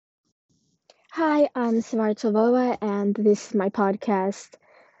Hi, I'm Samartova, and this is my podcast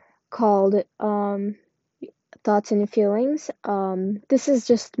called Thoughts and Feelings. This is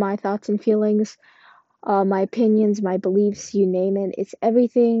just my thoughts and feelings, my opinions, my beliefs, you name it. It's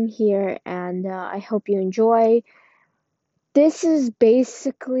everything here, and I hope you enjoy. This is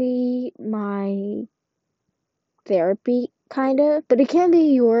basically my therapy, kind of, but it can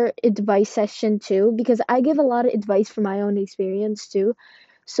be your advice session too, because I give a lot of advice from my own experience too.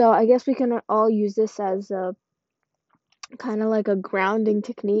 So I guess we can all use this as a kind of like a grounding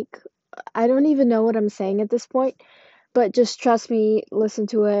technique. I don't even know what I'm saying at this point, but just trust me, listen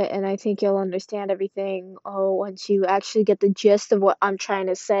to it, and I think you'll understand everything. Oh, once you actually get the gist of what I'm trying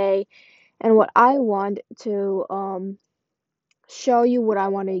to say and what I want to show you, what I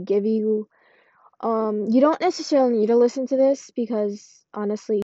want to give you. You don't necessarily need to listen to this because honestly,